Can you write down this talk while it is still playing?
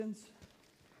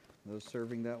Those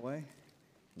serving that way.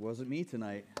 It wasn't me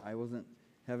tonight. I wasn't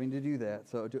having to do that.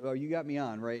 So, you got me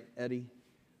on, right, Eddie?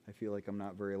 I feel like I'm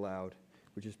not very loud,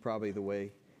 which is probably the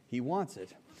way he wants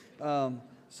it.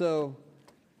 So,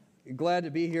 glad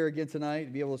to be here again tonight, to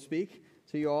be able to speak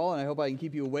to you all, and I hope I can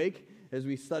keep you awake as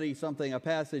we study a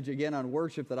passage again on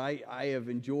worship that I have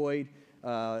enjoyed.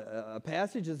 A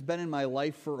passage that's been in my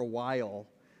life for a while.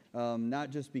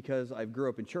 Not just because I grew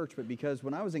up in church, but because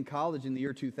when I was in college in the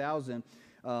year 2000,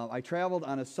 I traveled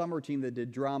on a summer team that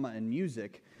did drama and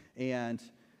music, and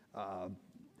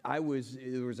there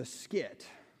was a skit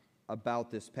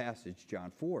about this passage,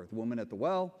 John 4, the woman at the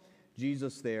well,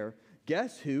 Jesus there.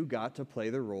 Guess who got to play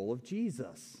the role of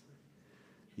Jesus?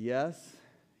 Yes.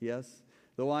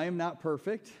 Though I am not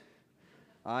perfect,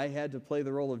 I had to play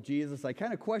the role of Jesus. I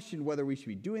kind of questioned whether we should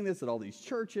be doing this at all these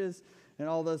churches and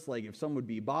all this, like if someone would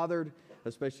be bothered,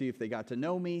 especially if they got to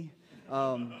know me,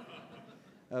 about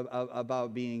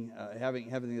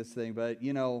having this thing. But,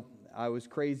 I was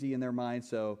crazy in their mind,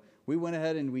 so we went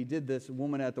ahead and we did this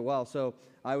woman at the well. So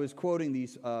I was quoting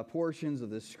these portions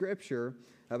of the scripture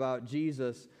about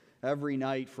Jesus every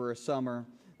night for a summer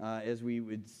as we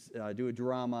would do a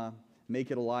drama, make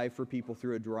it alive for people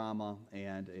through a drama,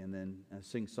 and then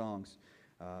sing songs.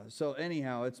 So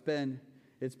anyhow, it's been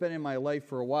in my life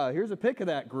for a while. Here's a pic of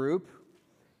that group.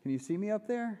 Can you see me up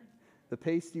there? The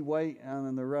pasty white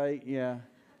on the right. Yeah,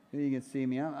 you can see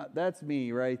me. That's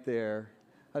me right there.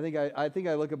 I think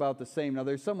I look about the same. Now,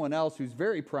 there's someone else who's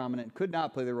very prominent, could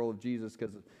not play the role of Jesus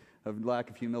because of lack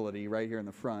of humility right here in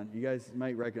the front. You guys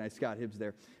might recognize Scott Hibbs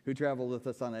there, who traveled with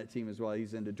us on that team as well.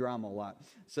 He's into drama a lot.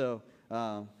 So,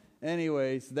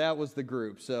 anyways, that was the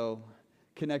group. So,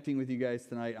 connecting with you guys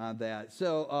tonight on that.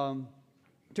 So,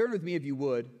 turn with me, if you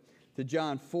would, to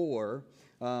John 4.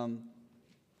 A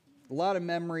lot of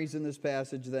memories in this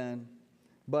passage then,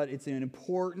 but it's an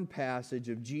important passage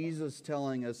of Jesus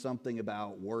telling us something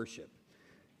about worship.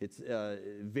 It's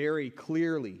very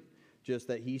clearly just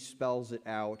that he spells it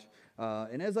out.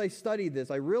 And as I studied this,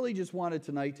 I really just wanted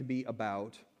tonight to be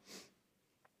about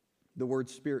the word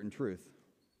spirit and truth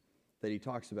that he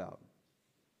talks about.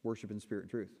 Worship in spirit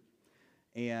and truth.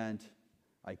 And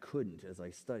I couldn't as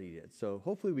I studied it. So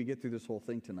hopefully we get through this whole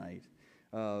thing tonight.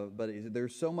 But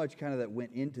there's so much kind of that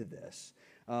went into this.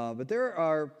 But there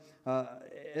are,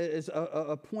 as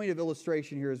a point of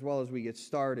illustration here as well as we get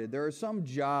started, there are some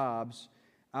jobs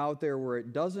out there where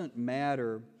it doesn't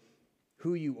matter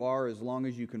who you are as long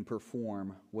as you can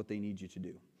perform what they need you to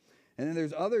do. And then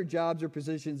there's other jobs or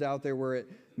positions out there where it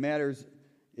matters,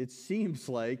 it seems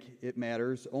like it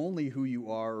matters only who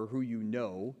you are or who you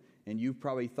know. And you've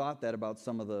probably thought that about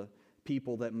some of the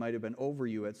people that might have been over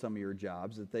you at some of your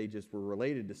jobs, that they just were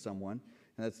related to someone,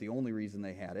 and that's the only reason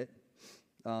they had it.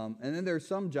 And then there's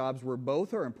some jobs where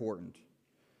both are important,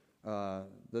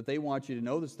 that they want you to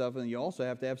know the stuff, and you also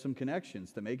have to have some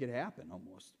connections to make it happen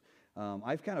almost.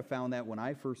 I've kind of found that when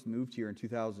I first moved here in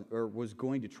 2000, or was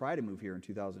going to try to move here in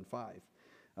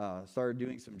 2005. Started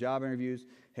doing some job interviews,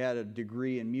 had a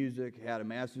degree in music, had a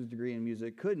master's degree in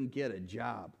music, couldn't get a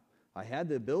job. I had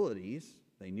the abilities,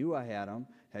 they knew I had them,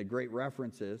 had great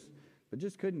references, but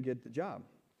just couldn't get the job.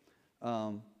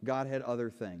 God had other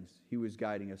things. He was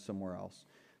guiding us somewhere else.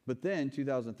 But then,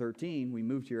 2013, we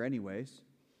moved here anyways,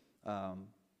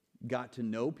 got to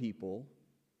know people.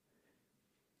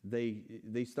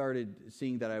 They started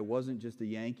seeing that I wasn't just a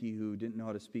Yankee who didn't know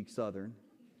how to speak Southern.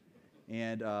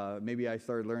 And maybe I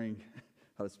started learning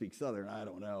how to speak Southern. I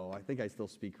don't know. I think I still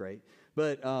speak right.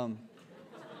 But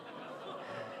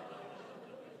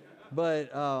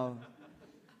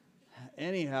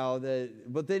anyhow,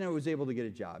 but then I was able to get a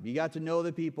job. You got to know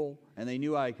the people, and they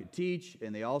knew I could teach,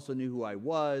 and they also knew who I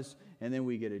was, and then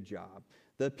we get a job.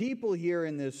 The people here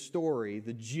in this story,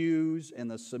 the Jews and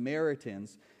the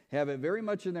Samaritans, have it very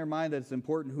much in their mind that it's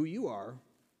important who you are,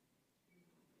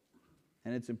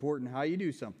 and it's important how you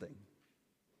do something.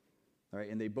 All right,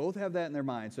 and they both have that in their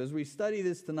mind. So as we study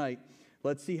this tonight,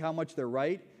 let's see how much they're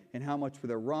right and how much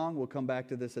they're wrong. We'll come back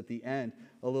to this at the end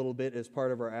a little bit as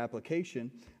part of our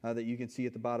application that you can see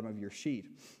at the bottom of your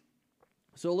sheet.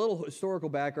 So a little historical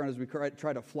background as we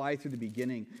try to fly through the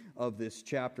beginning of this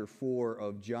chapter 4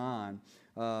 of John.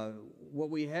 What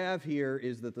we have here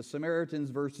is that the Samaritans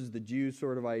versus the Jews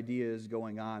sort of idea is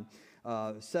going on.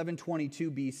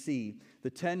 722 BC, the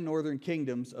 10 northern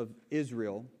kingdoms of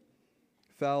Israel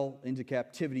fell into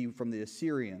captivity from the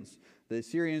Assyrians. The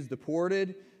Assyrians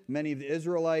deported many of the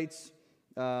Israelites,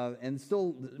 and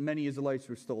still many Israelites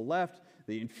were still left.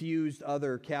 They infused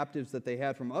other captives that they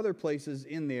had from other places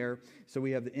in there. So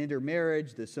we have the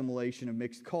intermarriage, the assimilation of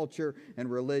mixed culture, and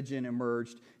religion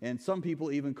emerged. And some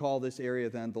people even call this area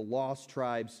then the lost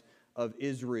tribes of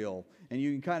Israel. And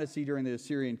you can kind of see during the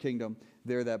Assyrian kingdom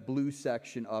there, that blue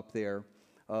section up there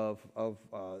of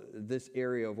this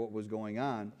area of what was going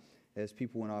on as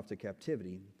people went off to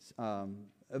captivity.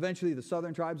 Eventually, the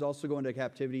southern tribes also go into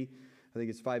captivity. I think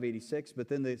it's 586. But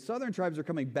then the southern tribes are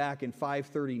coming back in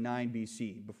 539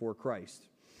 BC, before Christ.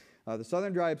 The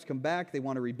southern tribes come back. They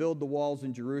want to rebuild the walls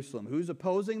in Jerusalem. Who's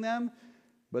opposing them?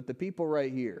 But the people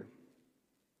right here.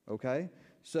 Okay?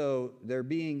 So they're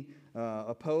being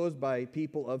opposed by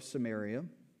people of Samaria.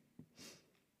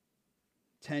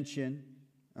 Tension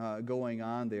going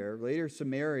on there. Later,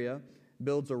 Samaria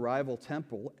builds a rival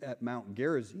temple at Mount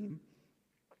Gerizim.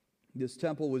 This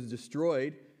temple was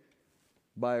destroyed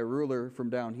by a ruler from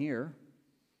down here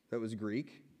that was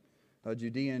Greek, a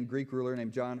Judean Greek ruler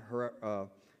named John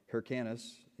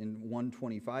Hyrcanus in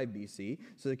 125 BC.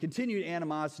 So the continued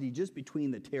animosity just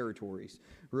between the territories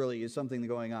really is something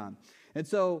going on. And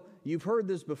so you've heard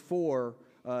this before,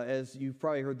 as you've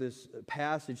probably heard this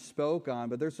passage spoke on,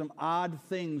 but there's some odd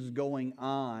things going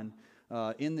on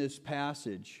in this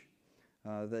passage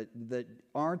that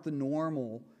aren't the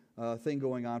normal thing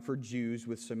going on for Jews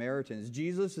with Samaritans.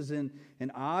 Jesus is in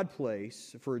an odd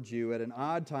place for a Jew at an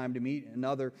odd time to meet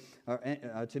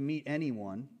to meet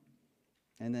anyone,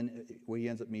 and then he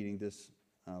ends up meeting this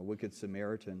wicked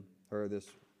Samaritan, or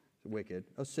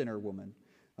a sinner woman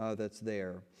that's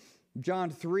there. John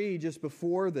 3, just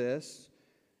before this,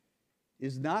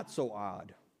 is not so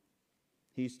odd.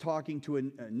 He's talking to a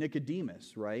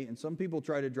Nicodemus, right? And some people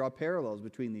try to draw parallels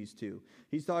between these two.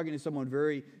 He's talking to someone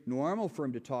very normal for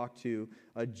him to talk to,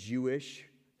 a Jewish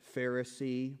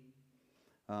Pharisee,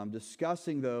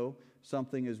 discussing, though,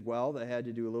 something as well that had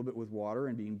to do a little bit with water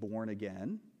and being born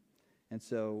again. And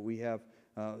so we have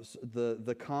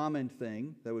the common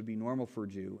thing that would be normal for a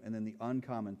Jew, and then the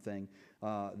uncommon thing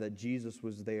that Jesus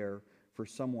was there for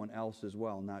someone else as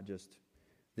well, not just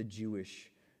the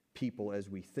Jewish people as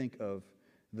we think of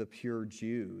the pure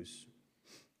Jews.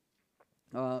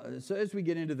 So as we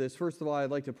get into this, first of all,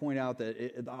 I'd like to point out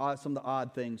that some of the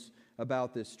odd things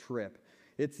about this trip.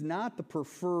 It's not the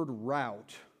preferred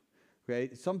route.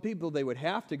 Okay, some people, they would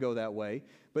have to go that way.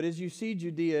 But as you see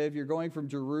Judea, if you're going from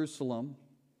Jerusalem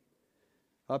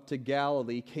up to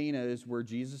Galilee, Cana is where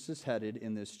Jesus is headed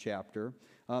in this chapter.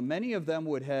 Many of them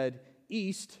would head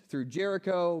east through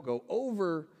Jericho, go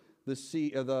over the sea,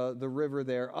 the river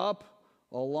there, up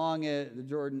along it, the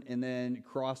Jordan, and then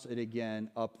cross it again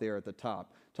up there at the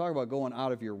top. Talk about going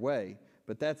out of your way,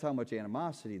 but that's how much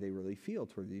animosity they really feel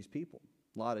toward these people.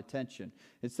 A lot of tension.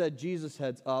 Instead, Jesus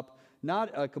heads up,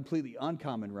 not a completely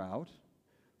uncommon route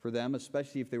for them,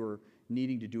 especially if they were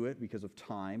needing to do it because of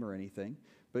time or anything,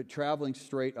 but traveling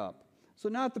straight up. So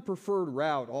not the preferred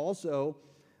route. Also,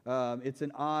 it's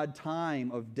an odd time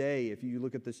of day. If you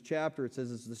look at this chapter, it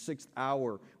says it's the 6th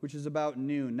hour, which is about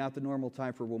noon, not the normal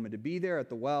time for a woman to be there at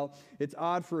the well. It's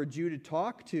odd for a Jew to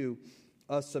talk to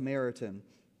a Samaritan.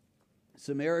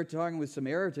 Talking with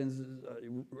Samaritans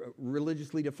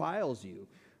religiously defiles you,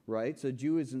 right? So a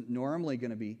Jew isn't normally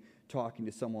going to be talking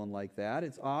to someone like that.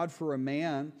 It's odd for a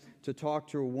man to talk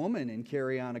to a woman and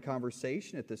carry on a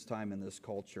conversation at this time in this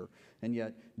culture. And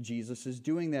yet Jesus is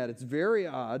doing that. It's very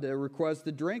odd to request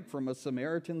a drink from a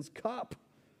Samaritan's cup.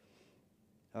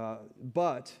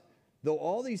 But though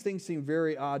all these things seem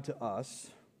very odd to us,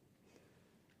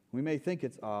 we may think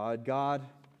it's odd, God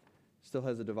still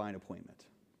has a divine appointment.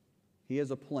 He has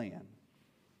a plan.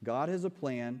 God has a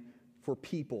plan for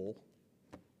people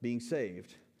being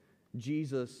saved.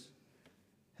 Jesus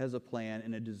has a plan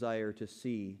and a desire to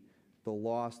see the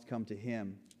lost come to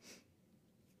him.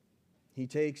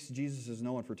 Jesus is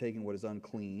known for taking what is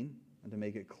unclean and to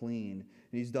make it clean.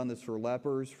 And he's done this for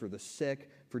lepers, for the sick,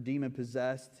 for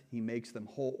demon-possessed. He makes them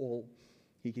whole.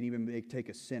 He can even take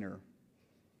a sinner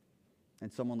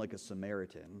and someone like a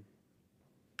Samaritan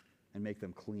and make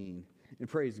them clean. And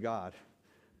praise God,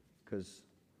 because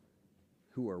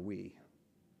who are we?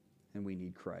 And we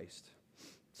need Christ.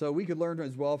 So we could learn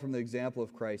as well from the example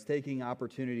of Christ, taking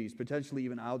opportunities, potentially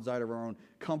even outside of our own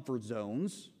comfort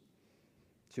zones,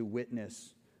 to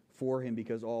witness for him,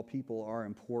 because all people are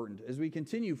important. As we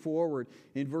continue forward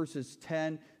in verses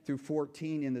 10 through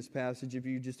 14 in this passage, if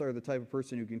you just are the type of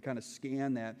person who can kind of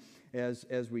scan that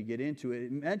as we get into it,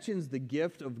 it mentions the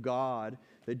gift of God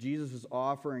that Jesus is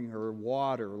offering her,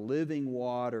 water, living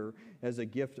water, as a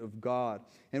gift of God.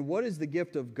 And what is the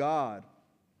gift of God?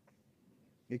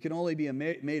 It can only be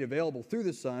made available through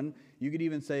the Son. You could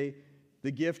even say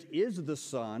the gift is the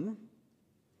Son.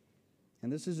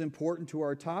 And this is important to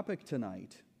our topic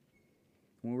tonight.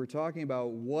 When we're talking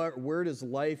about where does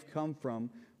life come from,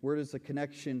 where does the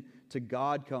connection to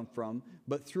God come from,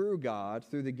 but through God,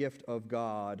 through the gift of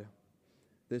God,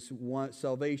 this one,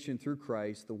 salvation through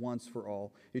Christ, the once for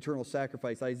all, eternal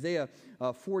sacrifice. Isaiah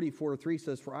 44:3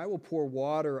 says, "For I will pour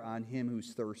water on him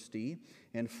who's thirsty,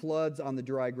 and floods on the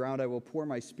dry ground. I will pour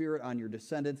my spirit on your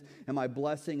descendants, and my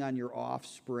blessing on your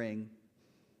offspring."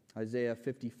 Isaiah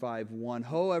 55:1,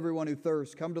 "Ho, everyone who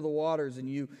thirsts, come to the waters, and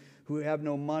you who have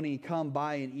no money, come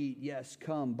buy and eat. Yes,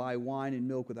 come, buy wine and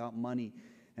milk without money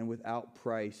and without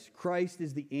price." Christ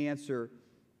is the answer,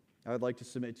 I would like to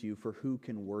submit to you, for who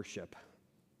can worship.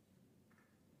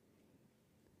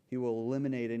 He will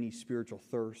eliminate any spiritual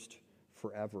thirst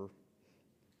forever.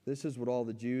 This is what all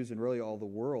the Jews and really all the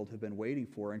world have been waiting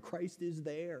for, and Christ is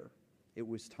there. It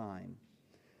was time.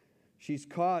 She's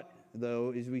caught,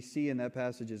 though, as we see in that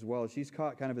passage as well, she's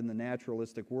caught kind of in the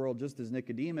naturalistic world, just as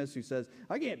Nicodemus, who says,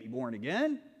 "I can't be born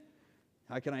again.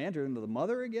 How can I enter into the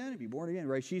mother again and be born again?"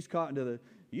 Right? She's caught into the,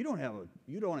 you don't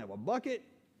have a bucket.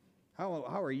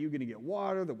 How are you going to get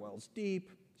water? The well's deep.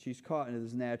 She's caught into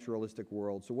this naturalistic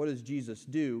world. So what does Jesus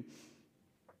do?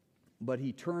 But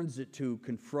he turns it to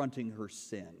confronting her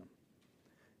sin.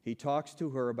 He talks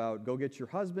to her about, go get your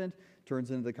husband,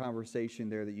 turns into the conversation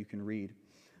there that you can read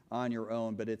on your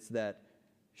own, but it's that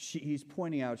he's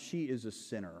pointing out she is a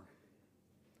sinner.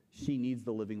 She needs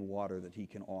the living water that he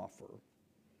can offer.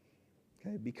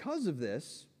 Okay, because of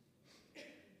this,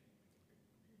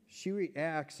 she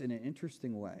reacts in an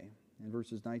interesting way in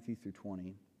verses 19 through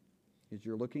 20. As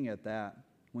you're looking at that,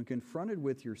 when confronted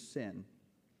with your sin,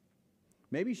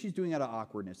 maybe she's doing out of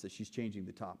awkwardness that she's changing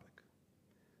the topic.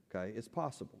 Okay, it's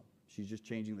possible. She's just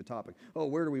changing the topic. Oh,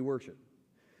 where do we worship?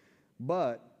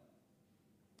 But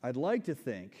I'd like to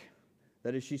think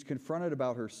that as she's confronted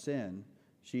about her sin,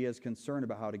 she has concern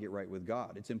about how to get right with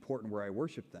God. It's important where I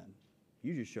worship then.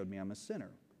 You just showed me I'm a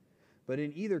sinner. But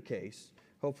in either case,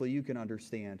 hopefully you can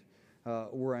understand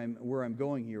where I'm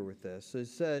going here with this.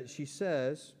 She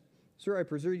says, "Sir, I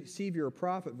perceive you're a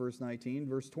prophet," verse 19.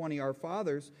 Verse 20, "Our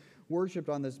fathers worshipped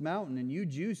on this mountain, and you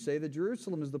Jews say that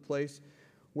Jerusalem is the place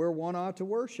where one ought to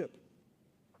worship."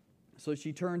 So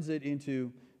she turns it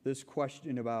into this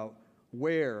question about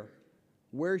where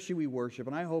should we worship?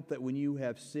 And I hope that when you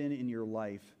have sin in your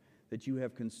life, that you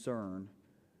have concern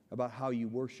about how you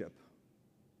worship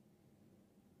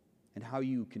and how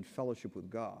you can fellowship with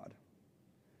God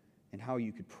and how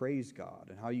you could praise God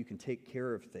and how you can take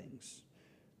care of things.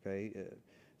 Okay,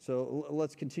 so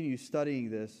let's continue studying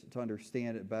this to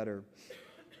understand it better.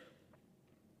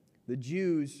 The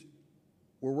Jews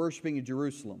were worshiping in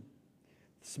Jerusalem.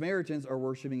 The Samaritans are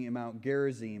worshiping in Mount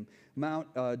Gerizim.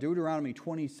 Deuteronomy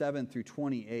 27 through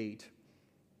 28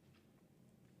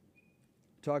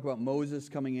 talk about Moses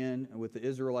coming in with the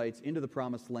Israelites into the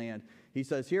promised land. He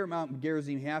says, "Here at Mount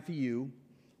Gerizim, half of you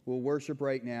will worship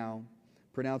right now,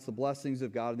 pronounce the blessings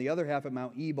of God, and the other half at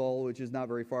Mount Ebal, which is not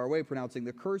very far away, pronouncing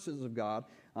the curses of God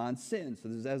on sin." So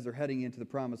this is as they're heading into the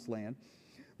promised land.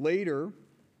 Later,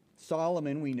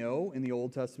 Solomon, we know, in the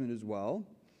Old Testament as well,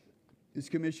 is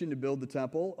commissioned to build the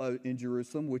temple in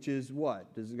Jerusalem, which is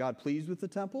what? Is God pleased with the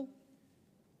temple?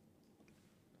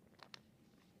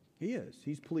 He is.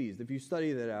 He's pleased. If you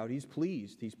study that out, he's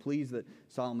pleased. He's pleased that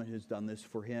Solomon has done this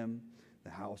for him.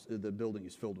 The building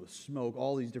is filled with smoke.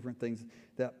 All these different things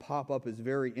that pop up is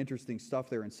very interesting stuff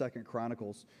there in 2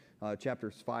 Chronicles,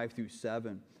 chapters 5 through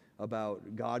 7,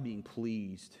 about God being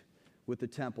pleased with the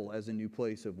temple as a new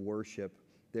place of worship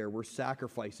there, where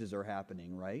sacrifices are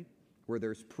happening, right? Where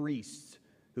there's priests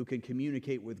who can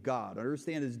communicate with God.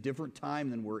 Understand it's a different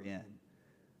time than we're in,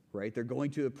 right? They're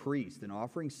going to a priest and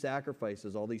offering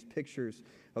sacrifices, all these pictures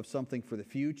of something for the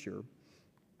future.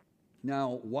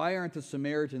 Now, why aren't the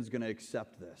Samaritans going to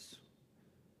accept this?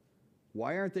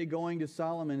 Why aren't they going to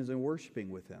Solomon and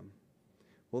worshiping with him?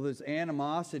 Well, there's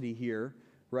animosity here,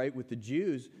 right, with the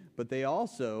Jews, but they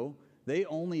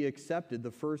only accepted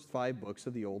the first 5 books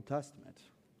of the Old Testament.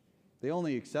 They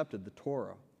only accepted the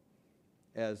Torah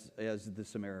as the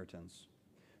Samaritans.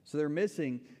 So they're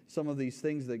missing some of these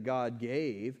things that God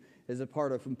gave as a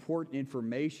part of important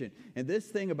information. And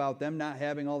this thing about them not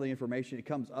having all the information, it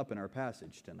comes up in our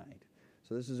passage tonight.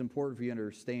 So this is important for you to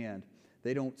understand.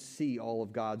 They don't see all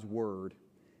of God's word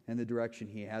and the direction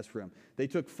he has for them. They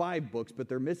took 5 books, but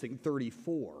they're missing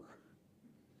 34.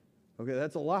 Okay,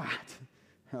 that's a lot.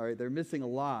 All right, they're missing a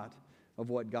lot of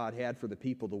what God had for the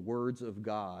people. The words of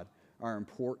God are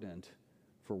important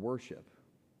for worship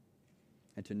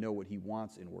and to know what he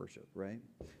wants in worship, right?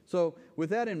 So with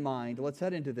that in mind, let's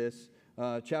head into this,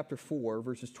 chapter 4,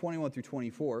 verses 21 through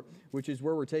 24, which is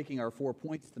where we're taking our 4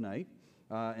 points tonight.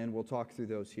 and we'll talk through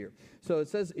those here. So it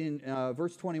says in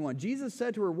verse 21, Jesus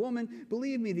said to her, "Woman,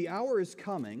 believe me, the hour is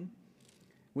coming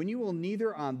when you will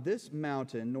neither on this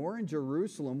mountain nor in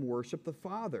Jerusalem worship the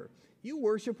Father. You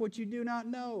worship what you do not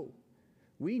know.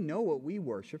 We know what we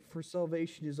worship, for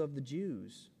salvation is of the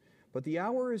Jews. But the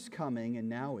hour is coming, and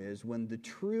now is, when the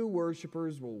true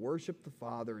worshipers will worship the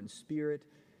Father in spirit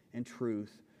and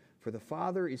truth, for the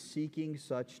Father is seeking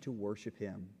such to worship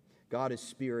him. God is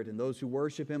spirit, and those who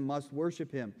worship him must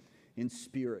worship him in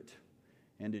spirit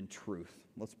and in truth."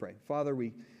 Let's pray. Father,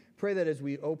 we pray that as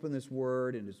we open this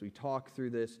word and as we talk through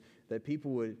this, that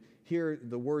people would hear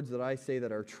the words that I say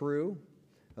that are true,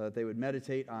 that they would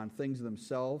meditate on things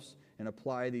themselves and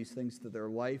apply these things to their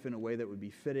life in a way that would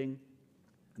be fitting,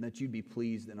 and that you'd be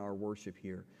pleased in our worship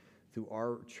here through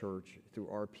our church, through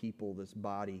our people, this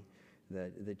body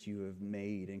that you have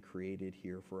made and created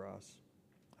here for us.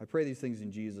 I pray these things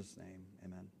in Jesus' name.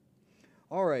 Amen.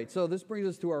 All right, so this brings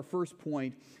us to our first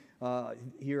point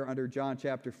here under John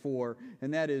chapter 4,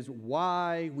 and that is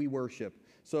why we worship.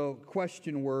 So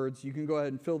question words, you can go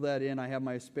ahead and fill that in. I have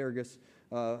my asparagus,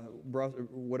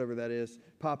 whatever that is,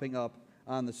 popping up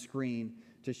on the screen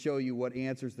to show you what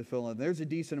answers to fill in. There's a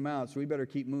decent amount, so we better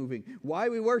keep moving. Why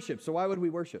we worship. So why would we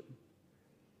worship?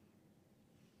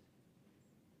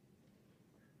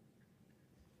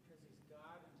 Because he's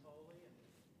God and holy,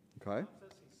 and Okay. he loves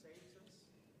us, he saves us,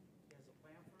 he has a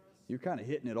plan for us. You're kind of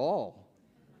hitting it all.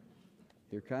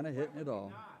 You're kind of hitting it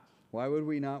all. Why would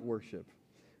we not worship?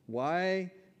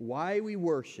 Why we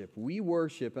worship? We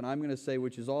worship, and I'm going to say,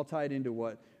 which is all tied into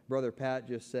what Brother Pat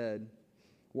just said,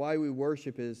 why we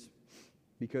worship is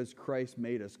because Christ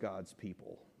made us God's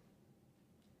people.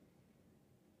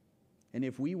 And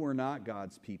if we were not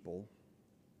God's people,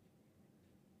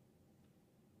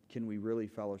 can we really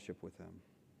fellowship with him?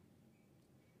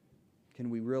 Can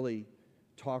we really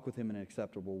talk with him in an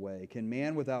acceptable way? Can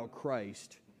man without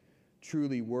Christ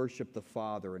truly worship the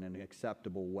Father in an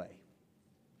acceptable way?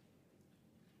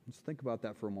 Let's think about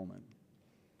that for a moment.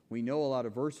 We know a lot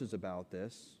of verses about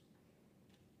this.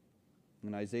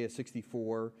 In Isaiah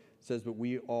 64, it says, "But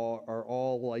we all are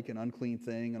all like an unclean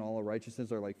thing, and all our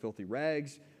righteousness are like filthy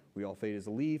rags. We all fade as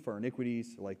a leaf, our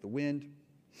iniquities are like the wind."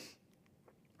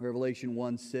 Revelation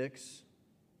 1:6,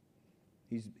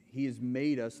 He has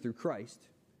made us through Christ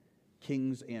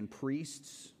kings and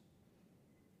priests.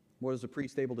 What is a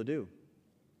priest able to do?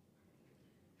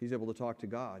 He's able to talk to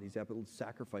God. He's able to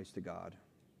sacrifice to God.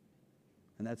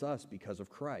 And that's us because of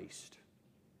Christ.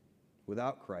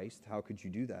 Without Christ, how could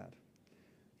you do that?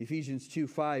 Ephesians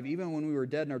 2:5, "Even when we were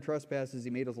dead in our trespasses,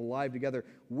 he made us alive together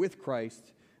with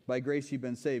Christ. By grace you've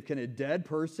been saved." Can a dead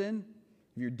person,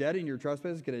 if you're dead in your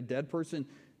trespasses, can a dead person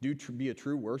be a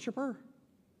true worshiper?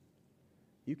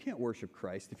 You can't worship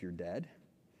Christ if you're dead,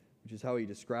 which is how he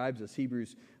describes us.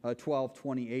 Hebrews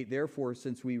 12:28, "Therefore,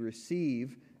 since we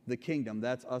receive the kingdom,"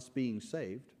 that's us being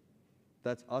saved,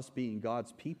 that's us being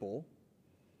God's people,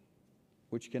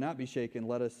 "which cannot be shaken,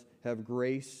 let us have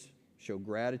grace, show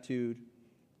gratitude,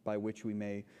 by which we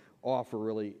may offer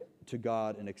really to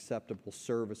God an acceptable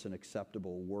service and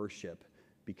acceptable worship,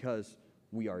 because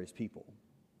we are his people.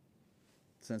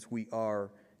 Since we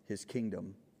are his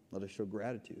kingdom, let us show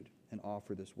gratitude and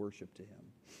offer this worship to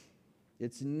him."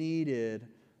 It's needed,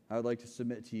 I would like to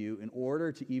submit to you, in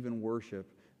order to even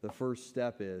worship, the first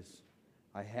step is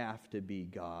I have to be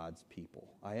God's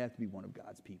people. I have to be one of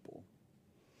God's people.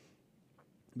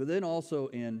 But then also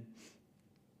in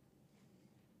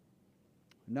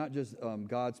not just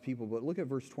God's people, but look at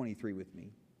verse 23 with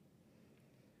me.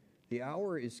 "The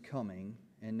hour is coming,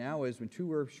 and now is, when true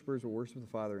worshipers will worship the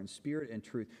Father in spirit and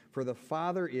truth. For the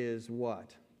Father is"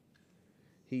 what?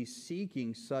 He's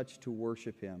seeking such to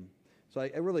worship him. So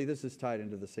I really, this is tied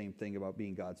into the same thing about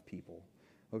being God's people.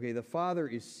 Okay, the Father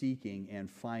is seeking and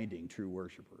finding true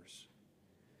worshipers.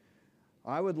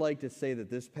 I would like to say that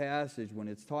this passage, when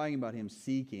it's talking about him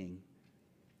seeking,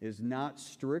 is not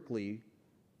strictly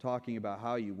talking about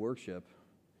how you worship,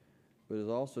 but is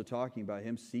also talking about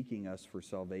him seeking us for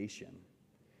salvation.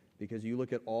 Because you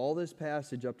look at all this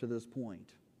passage up to this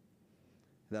point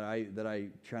that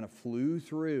I kind of flew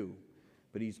through,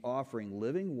 but he's offering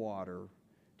living water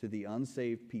to the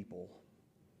unsaved people.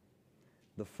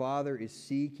 The Father is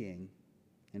seeking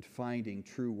and finding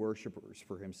true worshipers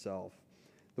for himself.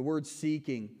 The word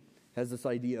seeking has this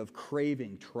idea of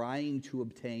craving, trying to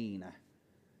obtain.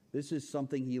 This is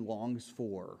something he longs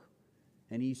for,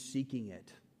 and he's seeking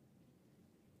it.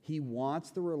 He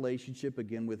wants the relationship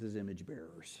again with his image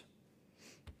bearers.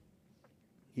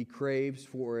 He craves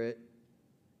for it.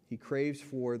 He craves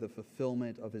for the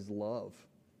fulfillment of his love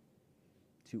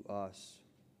to us.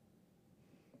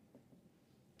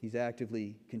 He's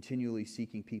actively, continually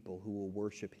seeking people who will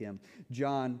worship him.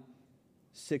 John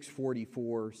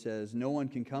 6:44 says, "No one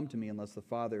can come to me unless the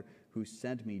Father who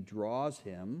sent me draws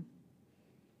him."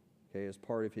 Okay, as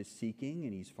part of his seeking,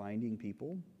 and he's finding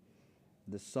people.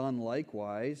 The Son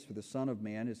likewise, for the Son of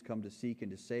Man has come to seek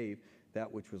and to save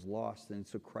that which was lost. And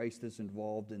so Christ is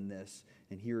involved in this.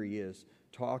 And here he is,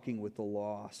 talking with the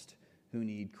lost who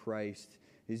need Christ.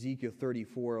 Ezekiel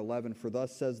 34:11, "For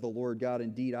thus says the Lord God,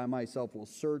 indeed, I myself will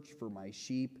search for my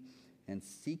sheep and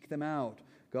seek them out."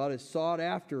 God has sought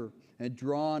after and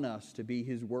drawn us to be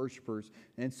his worshipers.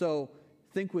 And so,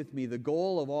 think with me, the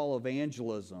goal of all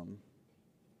evangelism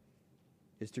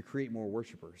is to create more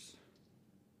worshipers.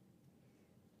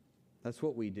 That's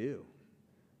what we do.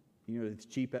 You know, it's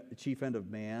chief end of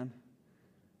man,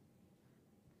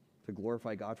 to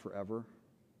glorify God forever.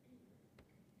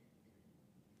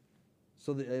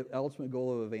 So the ultimate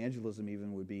goal of evangelism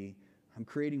even would be, I'm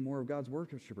creating more of God's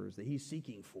worshipers that he's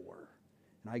seeking for.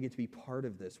 And I get to be part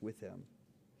of this with him.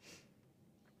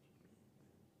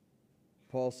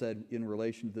 Paul said in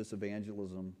relation to this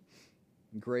evangelism,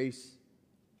 grace,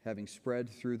 having spread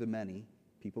through the many,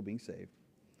 people being saved,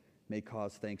 may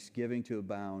cause thanksgiving to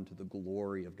abound to the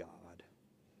glory of God.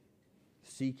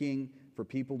 Seeking for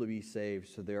people to be saved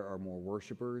so there are more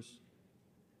worshipers,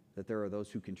 that there are those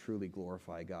who can truly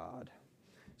glorify God.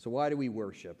 So why do we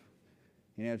worship?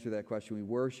 In answer to that question, we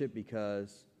worship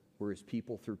because we're his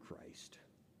people through Christ.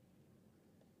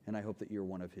 And I hope that you're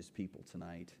one of his people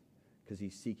tonight, because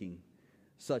he's seeking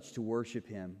such to worship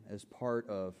him as part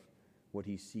of what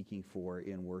he's seeking for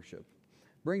in worship.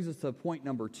 Brings us to point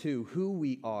number 2, who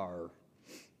we are.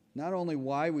 Not only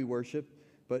why we worship,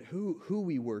 but who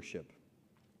we worship.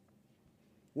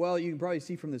 Well, you can probably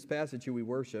see from this passage who we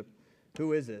worship.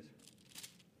 Who is it?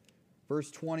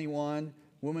 Verse 21,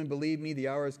 "Woman, believe me, the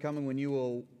hour is coming when you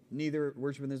will neither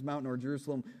worship in this mountain nor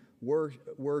Jerusalem,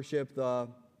 worship the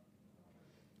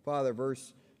Father."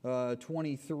 Verse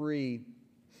 23,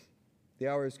 "The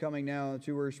hour is coming now, the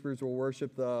true worshipers will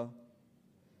worship the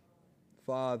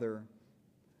Father.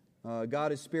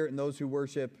 God is spirit, and those who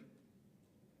worship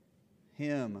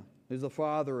him." There's the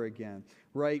Father again.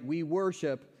 Right? We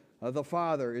worship the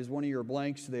Father is one of your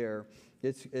blanks there.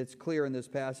 It's clear in this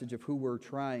passage of who we're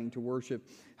trying to worship.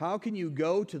 How can you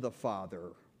go to the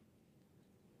Father?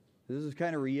 This is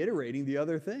kind of reiterating the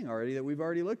other thing already that we've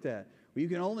already looked at. Well, you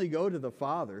can only go to the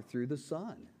Father through the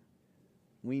Son.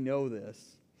 We know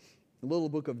this. The little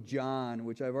book of John,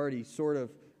 which I've already sort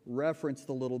of referenced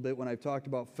a little bit when I've talked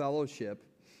about fellowship,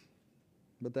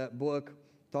 but that book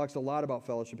talks a lot about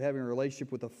fellowship, having a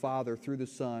relationship with the Father through the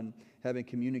Son, having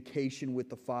communication with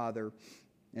the Father.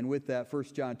 And with that,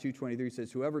 1 John 2:23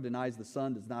 says, "Whoever denies the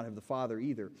Son does not have the Father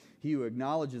either. He who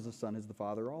acknowledges the Son has the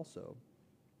Father also."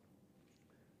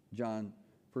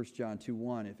 1 John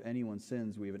 2:1, "If anyone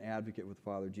sins, we have an advocate with the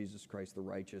Father, Jesus Christ the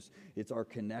righteous." It's our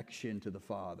connection to the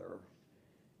Father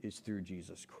is through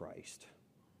Jesus Christ.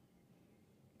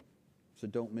 So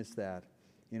don't miss that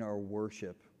in our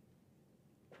worship.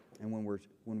 And when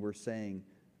we're saying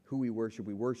who we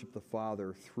worship the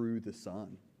Father through the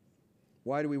Son.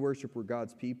 Why do we worship? We're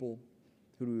God's people.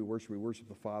 Who do we worship? We worship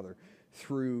the Father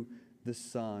through the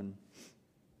Son.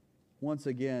 Once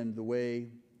again, the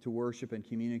way to worship and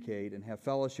communicate and have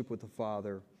fellowship with the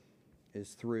Father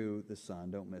is through the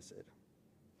Son. Don't miss it.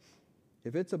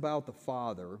 If it's about the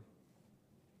Father,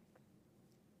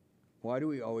 why do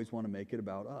we always want to make it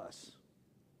about us?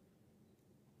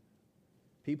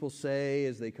 People say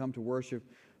as they come to worship,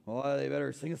 "Well, they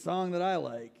better sing a song that I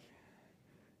like.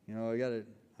 You know,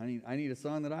 I need a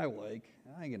song that I like.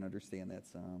 I can understand that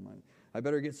song. I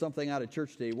better get something out of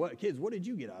church today." Kids, what did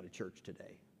you get out of church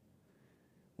today?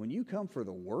 When you come for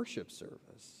the worship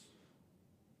service,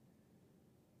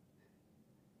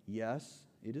 yes,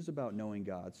 it is about knowing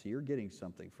God, so you're getting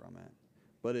something from it.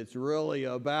 But it's really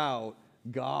about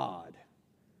God,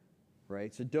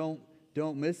 right? So don't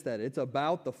miss that. It's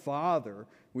about the Father.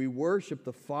 We worship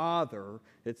the Father.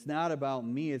 It's not about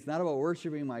me. It's not about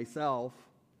worshiping myself.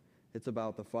 It's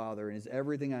about the Father. And is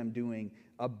everything I'm doing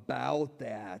about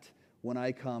that when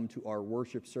I come to our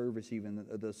worship service, even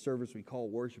the service we call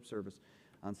worship service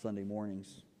on Sunday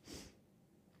mornings?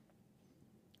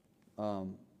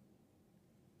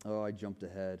 I jumped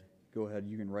ahead. Go ahead,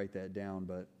 you can write that down,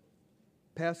 but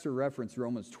Pastor referenced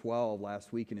Romans 12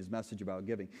 last week in his message about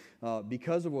giving.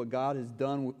 Because of what God has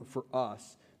done for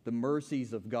us, the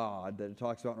mercies of God that it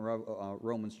talks about in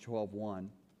Romans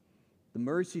 12:1, the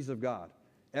mercies of God,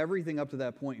 everything up to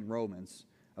that point in Romans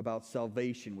about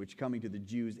salvation, which coming to the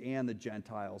Jews and the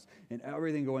Gentiles, and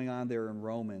everything going on there in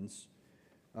Romans,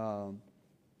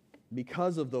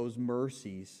 because of those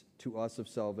mercies to us of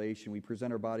salvation, we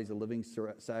present our bodies a living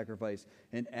sacrifice,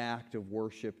 an act of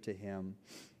worship to Him.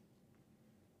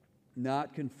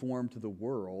 Not conform to the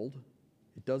world.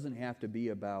 It doesn't have to be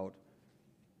about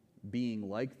being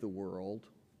like the world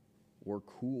or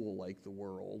cool like the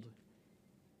world.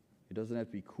 It doesn't have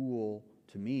to be cool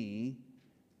to me,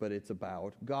 but it's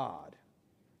about God,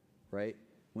 right?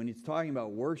 When it's talking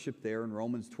about worship there in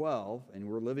Romans 12, and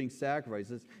we're living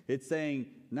sacrifices, it's saying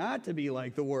not to be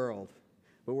like the world.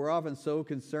 But we're often so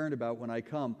concerned about when I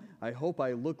come, I hope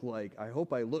I look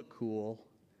cool,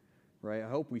 right? I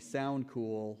hope we sound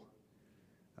cool.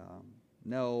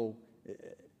 No,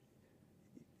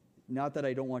 not that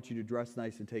I don't want you to dress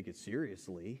nice and take it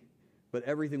seriously, but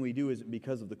everything we do isn't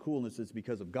because of the coolness, it's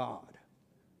because of God,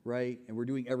 right? And we're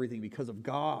doing everything because of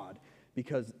God,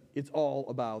 because it's all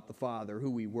about the Father. Who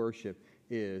we worship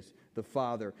is the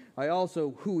Father.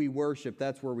 Who we worship,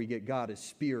 that's where we get God as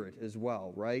Spirit as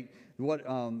well, right? Right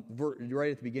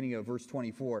at the beginning of verse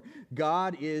 24,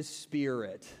 God is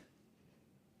Spirit.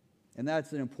 And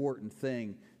that's an important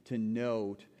thing to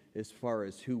note as far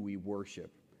as who we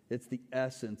worship. It's the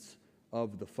essence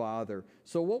of the Father.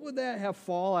 So what would that have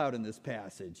fallout in this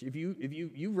passage? If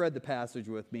you've read the passage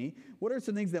with me, what are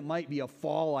some things that might be a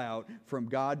fallout from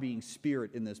God being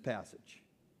Spirit in this passage?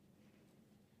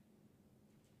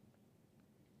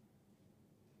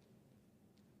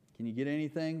 Can you get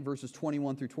anything? Verses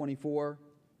 21 through 24.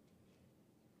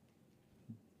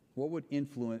 What would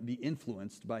be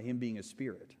influenced by Him being a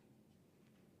Spirit?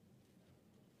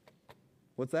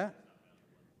 What's that?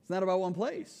 It's not about one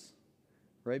place,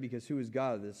 right? Because who is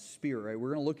God? This Spirit, right?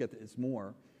 We're going to look at this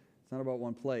more. It's not about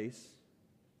one place.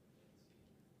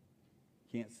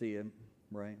 Can't see Him,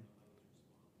 right?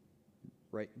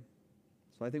 Right.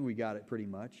 So I think we got it pretty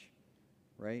much,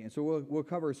 right? And so we'll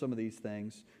cover some of these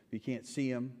things. You can't see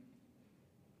Him.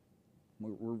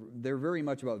 They're very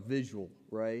much about visual,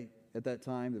 right? At that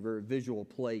time, they're very visual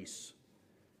place.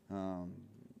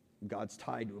 God's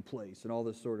tied to a place and all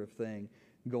this sort of thing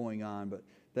going on, but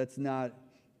that's not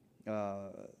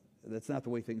the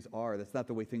way things are. That's not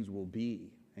the way things will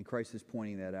be. And Christ is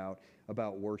pointing that out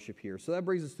about worship here. So that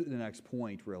brings us to the next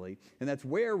point, really, and that's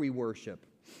where we worship.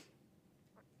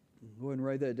 Go ahead and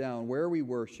write that down. Where we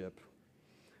worship.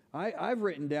 I've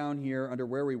written down here under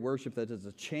where we worship that there's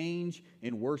a change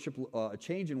in worship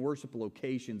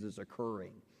locations is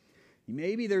occurring.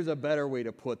 Maybe there's a better way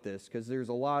to put this because there's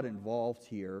a lot involved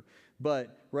here.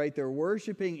 But, right, they're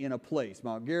worshiping in a place.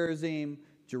 Mount Gerizim,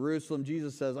 Jerusalem.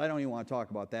 Jesus says, I don't even want to talk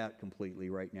about that completely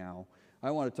right now.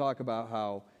 I want to talk about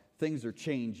how things are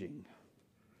changing.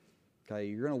 Okay,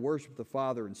 you're going to worship the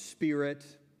Father in spirit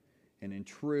and in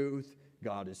truth.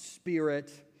 God is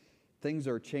Spirit. Things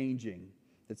are changing.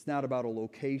 It's not about a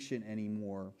location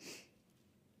anymore.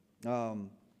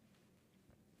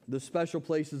 The special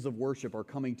places of worship are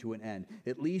coming to an end,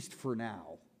 at least for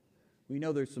now. We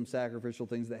know there's some sacrificial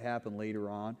things that happen later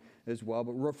on as well,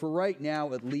 but for right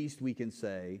now, at least we can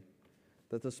say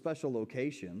that the special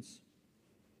locations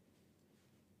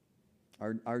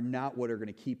are not what are going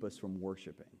to keep us from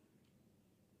worshiping.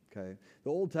 Okay? The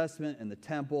Old Testament and the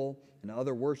temple and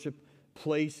other worship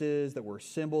places that were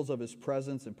symbols of His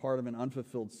presence and part of an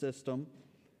unfulfilled system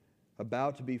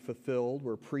about to be fulfilled,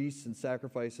 where priests and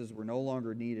sacrifices were no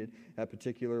longer needed at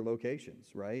particular locations,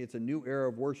 right? It's a new era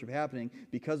of worship happening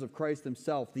because of Christ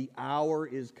Himself. The hour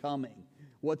is coming.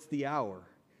 What's the hour?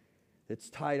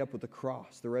 It's tied up with the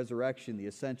cross, the resurrection, the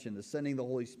ascension, the sending of the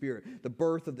Holy Spirit, the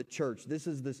birth of the church.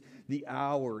 The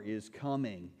hour is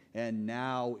coming, and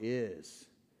now is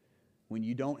when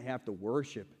you don't have to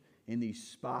worship in these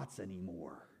spots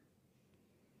anymore.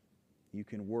 You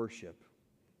can worship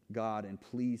God and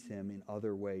please Him in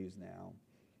other ways now,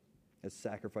 as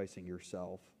sacrificing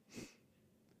yourself.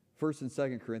 1st and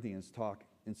 2nd Corinthians talk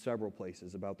in several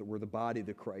places about we're the body of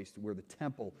the Christ, we're the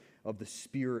temple of the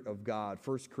Spirit of God.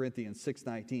 1 Corinthians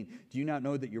 6:19, do you not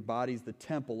know that your body is the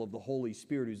temple of the Holy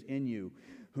Spirit who's in you,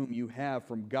 whom you have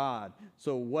from God?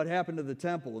 So what happened to the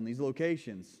temple in these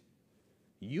locations?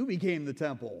 You became the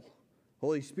temple.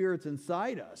 Holy Spirit's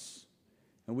inside us,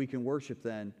 and we can worship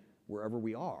then wherever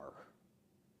we are.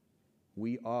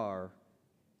 We are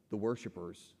the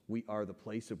worshipers. We are the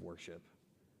place of worship.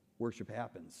 Worship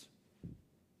happens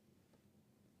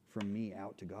from me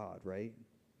out to God, right?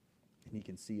 And He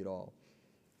can see it all.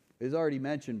 It's already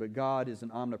mentioned, but God is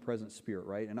an omnipresent Spirit,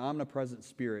 right? An omnipresent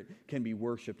Spirit can be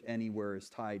worshiped anywhere, is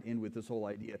tied in with this whole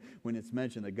idea when it's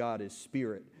mentioned that God is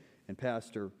Spirit. And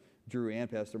Pastor Drew and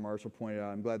Pastor Marshall pointed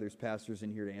out, I'm glad there's pastors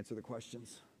in here to answer the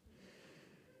questions.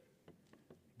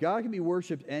 God can be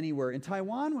worshipped anywhere. In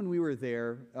Taiwan, when we were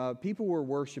there, people were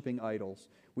worshiping idols.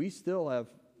 We still have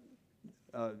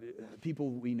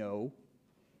people we know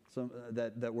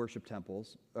that worship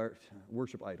temples, or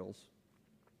worship idols.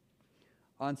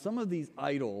 On some of these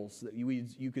idols that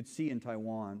you could see in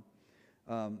Taiwan,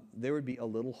 there would be a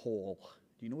little hole.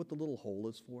 Do you know what the little hole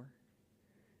is for?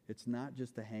 It's not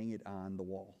just to hang it on the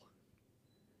wall.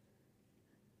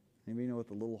 Anybody know what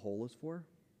the little hole is for?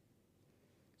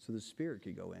 So the Spirit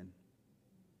could go in.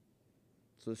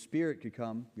 So the Spirit could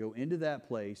go into that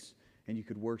place, and you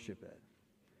could worship it.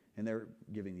 And they're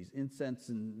giving these incense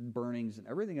and burnings and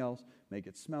everything else, make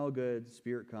it smell good.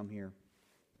 Spirit, come here.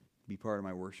 Be part of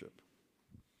my worship.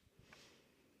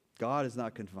 God is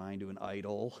not confined to an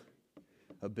idol,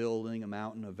 a building, a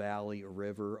mountain, a valley, a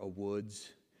river, a woods.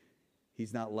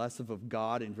 He's not less of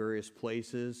God in various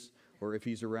places or if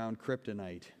he's around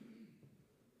kryptonite.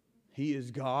 He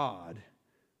is God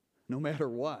no matter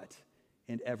what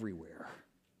and everywhere.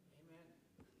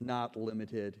 Amen. Not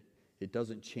limited. It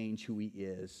doesn't change who he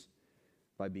is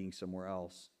by being somewhere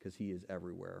else because he is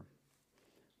everywhere.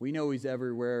 We know he's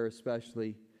everywhere,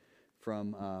 especially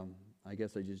from, I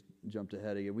guess I just jumped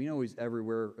ahead again. We know he's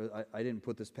everywhere. I didn't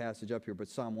put this passage up here, but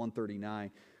Psalm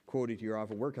 139, quoted here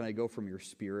often, where can I go from your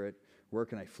spirit? Where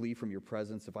can I flee from your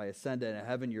presence? If I ascend into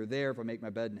heaven, you're there. If I make my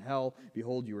bed in hell,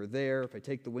 behold, you are there. If I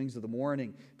take the wings of the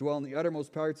morning, dwell in the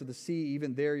uttermost parts of the sea,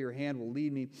 even there your hand will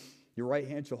lead me. Your right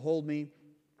hand shall hold me.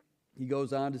 He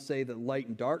goes on to say that light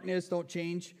and darkness don't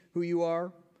change who you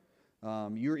are.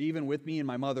 You're even with me in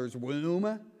my mother's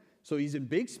womb. So he's in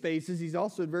big spaces. He's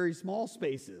also in very small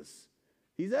spaces.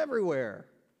 He's everywhere.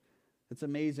 It's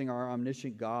amazing. Our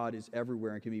omniscient God is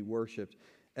everywhere and can be worshiped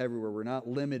everywhere. We're not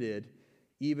limited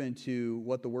even to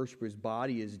what the worshiper's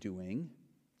body is doing,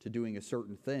 to doing a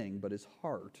certain thing, but his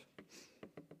heart.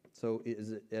 So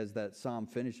as that psalm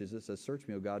finishes, it says, search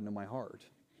me, O God, know my heart.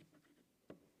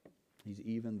 He's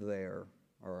even there,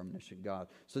 our omniscient God.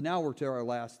 So now we're to our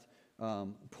last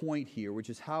point here, which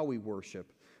is how we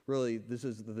worship. Really, this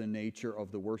is the nature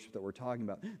of the worship that we're talking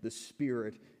about, the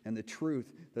spirit and the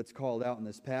truth that's called out in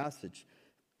this passage.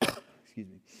 Excuse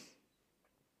me.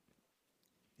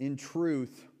 In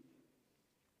truth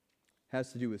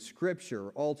has to do with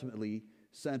Scripture, ultimately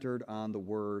centered on the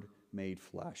Word made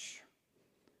flesh.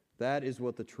 That is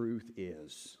what the truth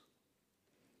is.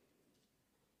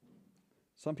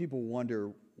 Some people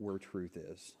wonder where truth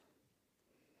is.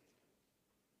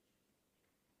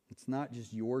 It's not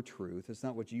just your truth. It's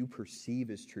not what you perceive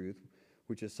as truth,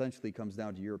 which essentially comes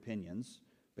down to your opinions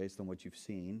based on what you've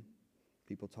seen.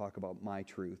 People talk about my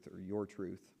truth or your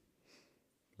truth.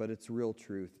 But its real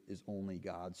truth is only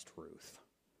God's truth.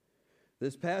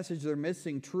 This passage, they're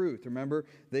missing truth. Remember,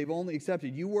 they've only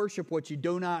accepted. You worship what you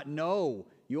do not know.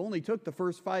 You only took the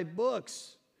first 5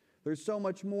 books. There's so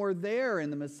much more there,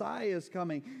 and the Messiah is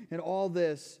coming, and all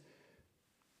this.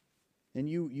 And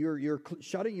you're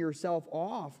shutting yourself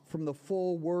off from the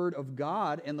full Word of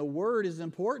God, and the Word is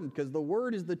important because the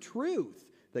Word is the truth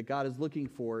that God is looking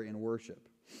for in worship.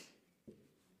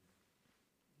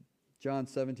 John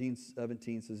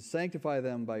 17:17 says, sanctify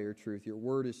them by your truth. Your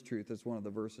word is truth. That's one of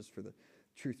the verses for the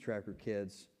Truth Tracker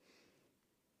kids.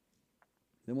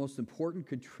 The most important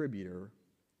contributor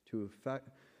to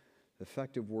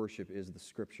effective worship is the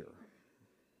Scripture.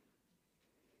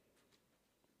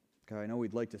 Okay, I know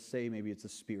we'd like to say maybe it's the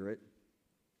Spirit,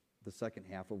 the second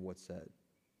half of what's said.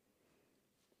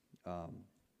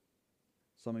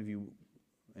 Some of you,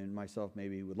 and myself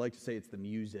maybe, would like to say it's the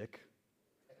music.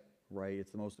 Right?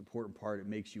 It's the most important part. It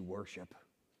makes you worship.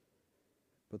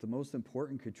 But the most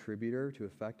important contributor to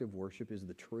effective worship is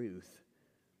the truth,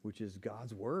 which is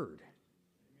God's Word.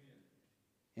 Amen.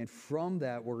 And from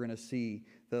that, we're going to see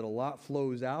that a lot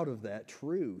flows out of that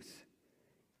truth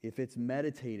if it's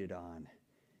meditated on,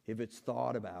 if it's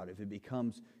thought about, if it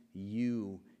becomes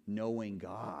you knowing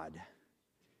God.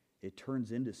 It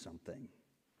turns into something.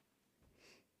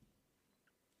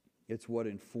 It's what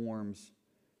informs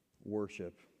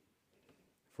worship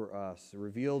for us.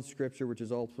 Revealed Scripture, which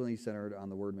is ultimately centered on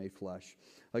the Word made flesh.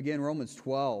 Again, Romans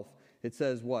 12, it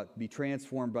says what? Be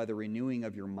transformed by the renewing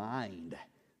of your mind.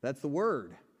 That's the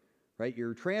Word, right?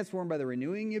 You're transformed by the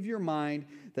renewing of your mind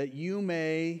that you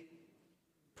may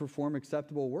perform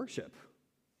acceptable worship.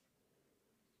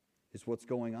 Is what's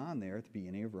going on there at the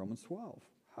beginning of Romans 12.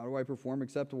 How do I perform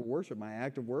acceptable worship? My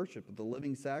act of worship, the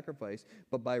living sacrifice,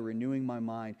 but by renewing my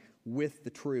mind with the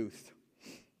truth.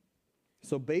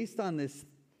 So based on this,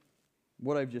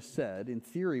 what I've just said, in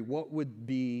theory, what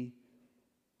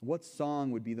song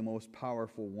would be the most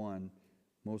powerful one,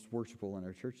 most worshipful in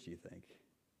our church, do you think?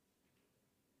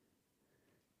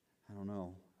 I don't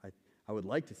know. I would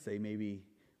like to say maybe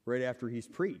right after he's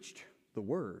preached the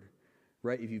Word,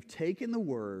 right? If you've taken the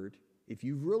Word, if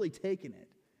you've really taken it,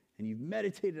 and you've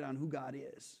meditated on who God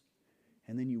is,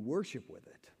 and then you worship with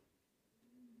it.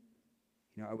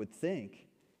 I would think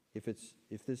if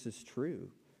this is true,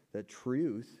 that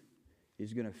truth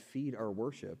is going to feed our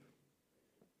worship,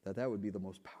 that would be the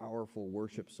most powerful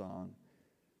worship song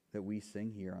that we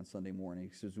sing here on Sunday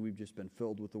mornings, because we've just been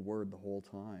filled with the Word the whole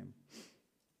time.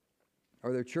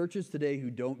 Are there churches today who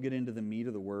don't get into the meat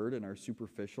of the Word and are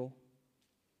superficial?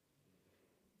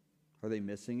 Are they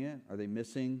missing it? Are they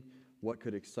missing what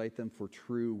could excite them for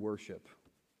true worship?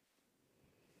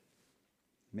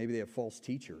 Maybe they have false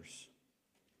teachers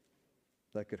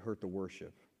that could hurt the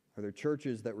worship. Are there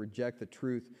churches that reject the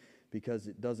truth because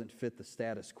it doesn't fit the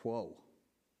status quo?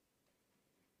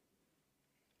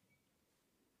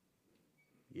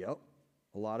 Yep,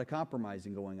 a lot of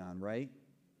compromising going on, right?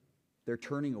 They're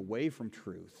turning away from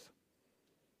truth.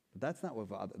 But that's not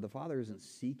what the Father isn't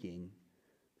seeking,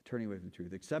 turning away from the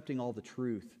truth, accepting all the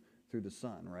truth through the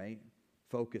Son, right?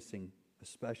 Focusing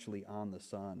especially on the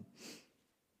Son.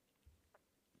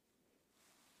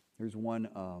 There's one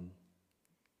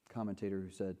commentator who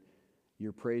said,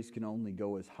 your praise can only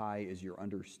go as high as your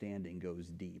understanding goes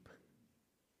deep.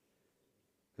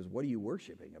 Because what are you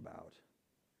worshiping about?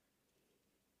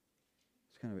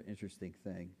 It's kind of an interesting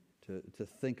thing to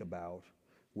think about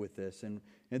with this. And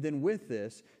then with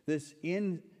this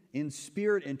in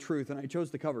spirit and truth, and I chose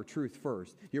to cover truth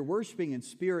first. You're worshiping in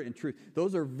spirit and truth.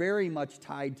 Those are very much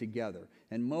tied together.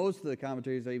 And most of the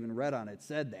commentaries I even read on it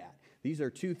said that. These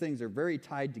are two things that are very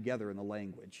tied together in the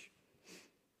language.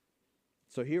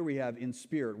 So here we have in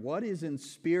spirit. What is in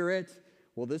spirit?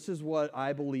 Well, this is what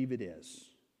I believe it is.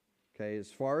 Okay,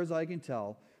 as far as I can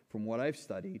tell from what I've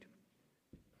studied,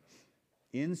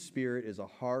 in spirit is a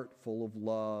heart full of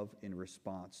love in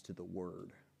response to the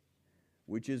Word,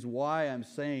 which is why I'm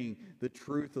saying the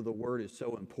truth of the Word is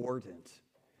so important,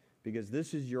 because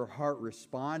this is your heart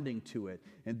responding to it,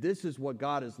 and this is what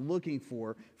God is looking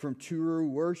for from true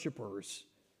worshipers,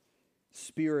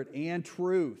 spirit and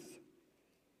truth,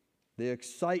 the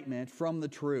excitement from the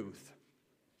truth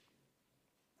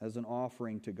as an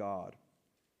offering to God.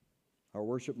 Our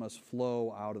worship must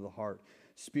flow out of the heart.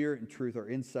 Spirit and truth are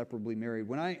inseparably married.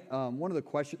 When one of the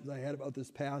questions I had about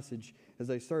this passage as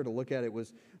I started to look at it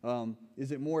was,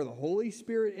 is it more the Holy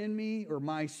Spirit in me or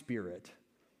my spirit,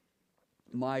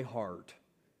 my heart?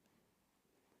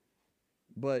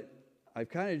 But I've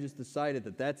kind of just decided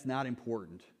that that's not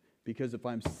important, because if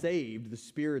I'm saved, the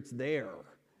Spirit's there,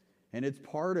 and it's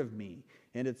part of me,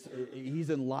 and He's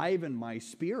enlivened my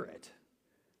spirit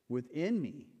within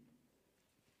me.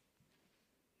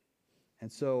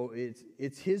 And so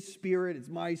it's His Spirit, it's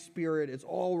my spirit, it's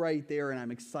all right there, and I'm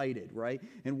excited, right?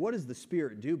 And what does the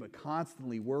Spirit do but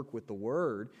constantly work with the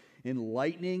Word?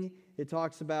 Enlightening, it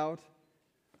talks about,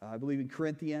 I believe in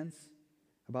Corinthians,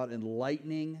 about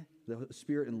enlightening. The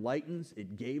Spirit enlightens.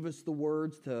 It gave us the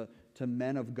words to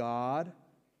men of God.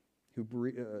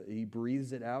 He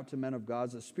breathes it out to men of God.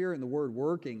 The Spirit and the Word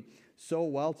working so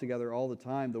well together all the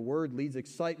time. The Word leads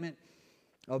excitement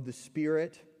of the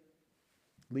Spirit,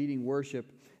 leading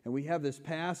worship. And we have this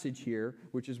passage here,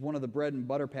 which is one of the bread and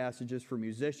butter passages for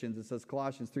musicians. It says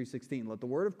Colossians 3:16, let the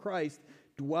word of Christ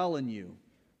dwell in you.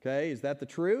 Okay, is that the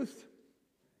truth?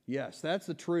 Yes, that's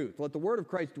the truth. Let the word of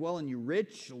Christ dwell in you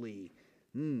richly.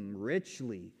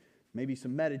 Richly. Maybe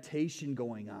some meditation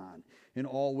going on in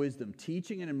all wisdom,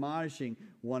 teaching and admonishing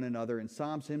one another in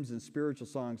psalms, hymns, and spiritual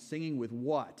songs, singing with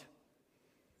what?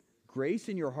 Grace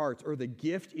in your hearts, or the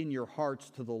gift in your hearts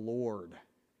to the Lord.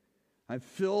 I'm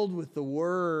filled with the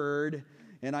Word,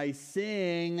 and I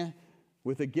sing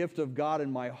with the gift of God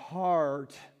in my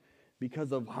heart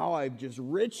because of how I've just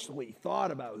richly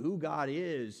thought about who God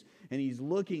is, and He's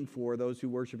looking for those who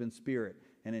worship in spirit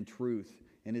and in truth.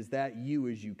 And is that you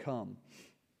as you come?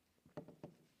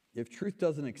 If truth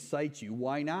doesn't excite you,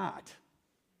 why not?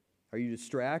 Are you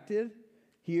distracted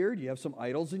here? Do you have some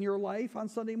idols in your life on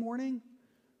Sunday morning?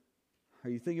 Are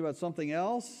you thinking about something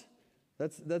else?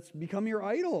 That's become your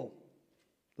idol.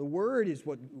 The Word is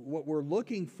what we're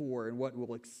looking for and what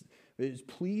is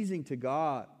pleasing to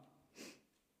God.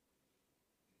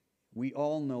 We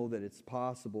all know that it's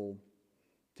possible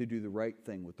to do the right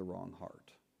thing with the wrong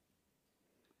heart.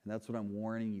 And that's what I'm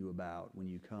warning you about when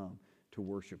you come to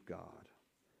worship God.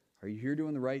 Are you here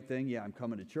doing the right thing? Yeah, I'm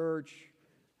coming to church.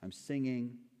 I'm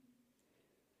singing.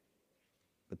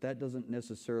 But that doesn't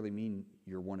necessarily mean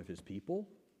you're one of His people.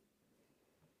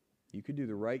 You could do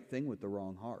the right thing with the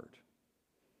wrong heart.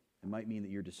 It might mean that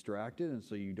you're distracted, and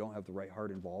so you don't have the right heart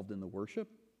involved in the worship.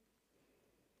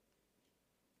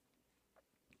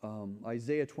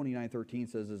 Isaiah 29:13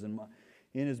 says,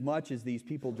 inasmuch as these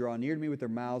people draw near to me with their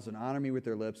mouths and honor me with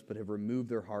their lips, but have removed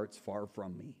their hearts far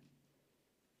from me.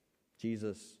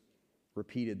 Jesus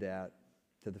repeated that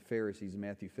to the Pharisees in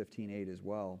Matthew 15:8 as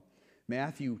well.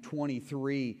 Matthew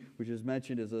 23, which is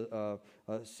mentioned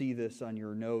as see this on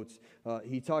your notes,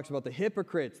 he talks about the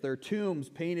hypocrites, their tombs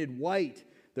painted white,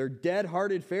 their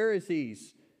dead-hearted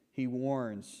Pharisees. He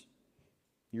warns,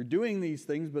 you're doing these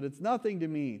things, but it's nothing to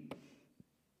me.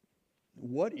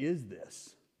 What is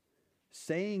this?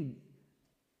 Saying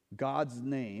God's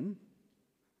name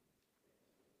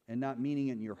and not meaning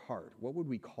it in your heart. What would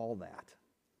we call that?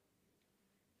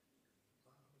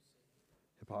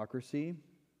 Hypocrisy?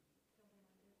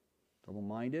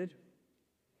 Double-minded?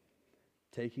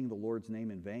 Taking the Lord's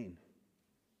name in vain.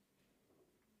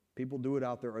 People do it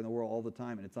out there in the world all the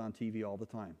time, and it's on TV all the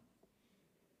time.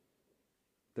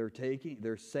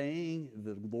 They're saying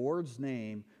the Lord's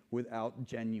name without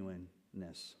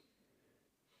genuineness.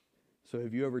 So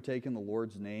have you ever taken the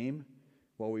Lord's name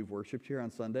while we've worshiped here on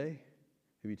Sunday?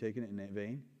 Have you taken it in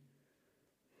vain?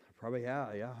 I probably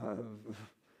have, yeah.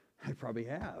 I probably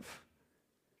have.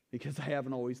 Because I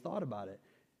haven't always thought about it.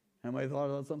 I might have thought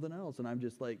about something else, and I'm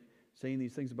just like saying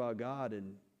these things about God,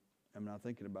 and I'm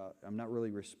not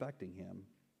really respecting Him.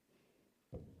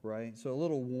 Right? So a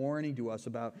little warning to us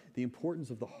about the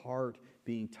importance of the heart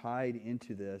being tied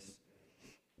into this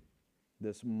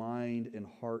mind and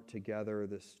heart together,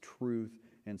 this truth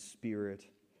and spirit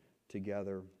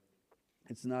together.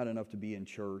 It's not enough to be in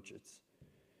church.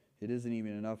 It isn't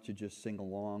even enough to just sing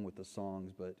along with the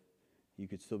songs, but you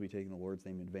could still be taking the Lord's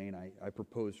name in vain. I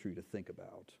propose for you to think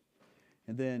about.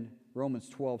 And then Romans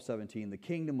 12:17, the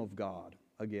kingdom of God.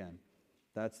 Again,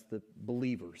 that's the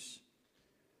believers.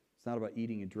 It's not about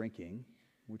eating and drinking,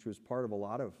 which was part of a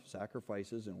lot of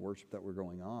sacrifices and worship that were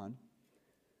going on.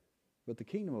 But the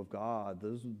kingdom of God,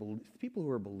 those people who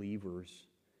are believers,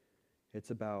 it's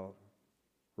about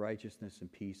righteousness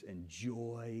and peace and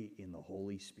joy in the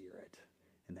Holy Spirit.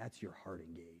 And that's your heart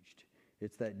engaged.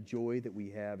 It's that joy that we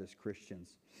have as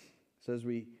Christians. So as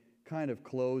we kind of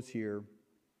close here,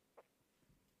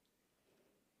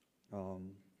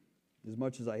 as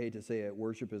much as I hate to say it,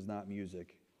 worship is not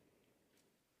music.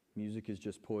 Music is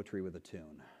just poetry with a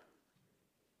tune.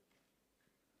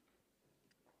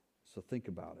 So think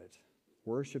about it.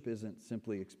 Worship isn't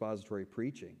simply expository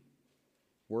preaching.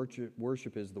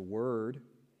 Worship is the word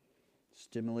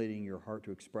stimulating your heart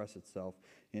to express itself.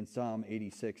 In Psalm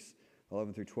 86,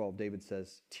 11 through 12, David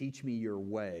says, teach me your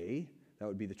way. That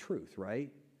would be the truth, right?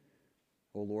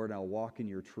 Oh Lord, I'll walk in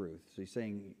your truth. So he's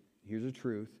saying, here's the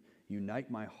truth.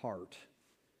 Unite my heart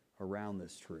around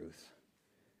this truth,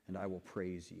 and I will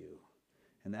praise you.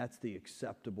 And that's the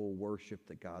acceptable worship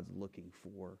that God's looking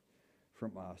for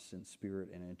from us in spirit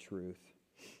and in truth.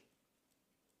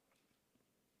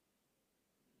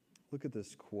 Look at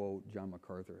this quote John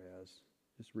MacArthur has.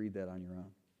 Just read that on your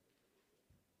own.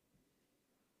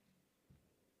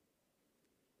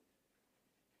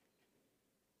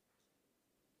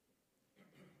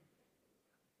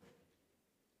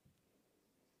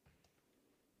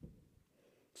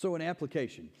 So an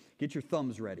application. Get your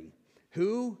thumbs ready.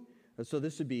 So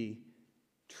this would be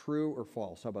true or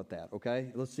false. How about that?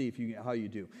 Okay? Let's see how you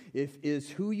do. Is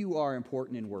who you are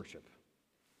important in worship?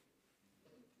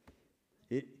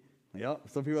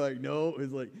 Some people are like, no.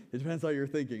 It's like, it depends how you're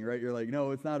thinking, right? You're like,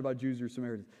 no, it's not about Jews or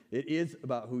Samaritans. It is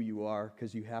about who you are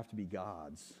because you have to be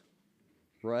God's.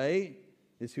 Right?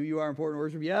 Is who you are important in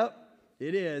worship? Yep,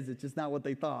 it is. It's just not what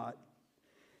they thought.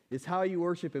 Is how you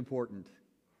worship important?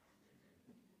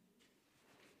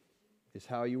 Is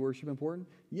how you worship important?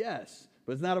 Yes,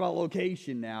 but it's not about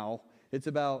location now. It's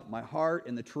about my heart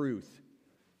and the truth,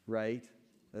 right?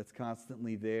 That's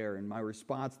constantly there and my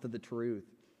response to the truth.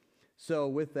 So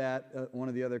with that, one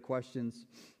of the other questions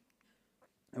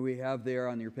we have there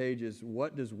on your page is,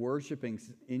 what does worshiping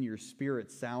in your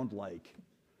spirit sound like?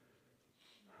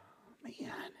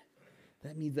 Man,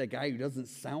 that means that guy who doesn't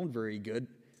sound very good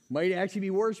might actually be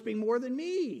worshiping more than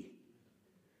me,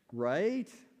 right?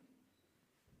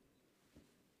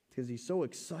 Because he's so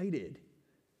excited.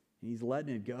 He's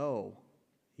letting it go.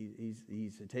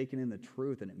 He's taking in the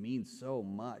truth, and it means so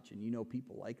much. And you know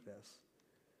people like this.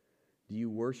 Do you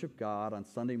worship God on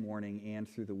Sunday morning and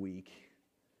through the week?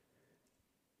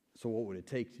 So what would it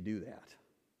take to do that?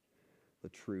 The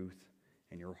truth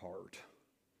and your heart.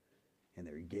 And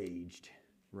they're engaged,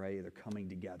 right? They're coming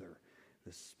together.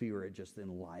 The Spirit just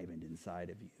enlivened inside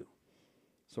of you.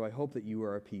 So I hope that you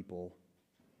are a people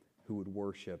who would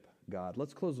worship God.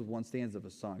 Let's close with one stanza of a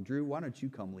song. Drew, why don't you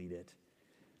come lead it?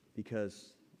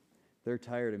 Because they're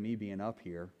tired of me being up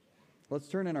here. Let's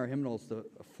turn in our hymnals to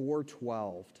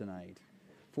 412 tonight.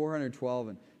 412,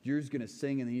 and Drew's going to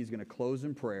sing, and then he's going to close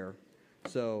in prayer.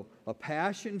 So, a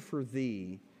passion for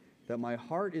thee, that my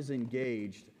heart is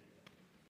engaged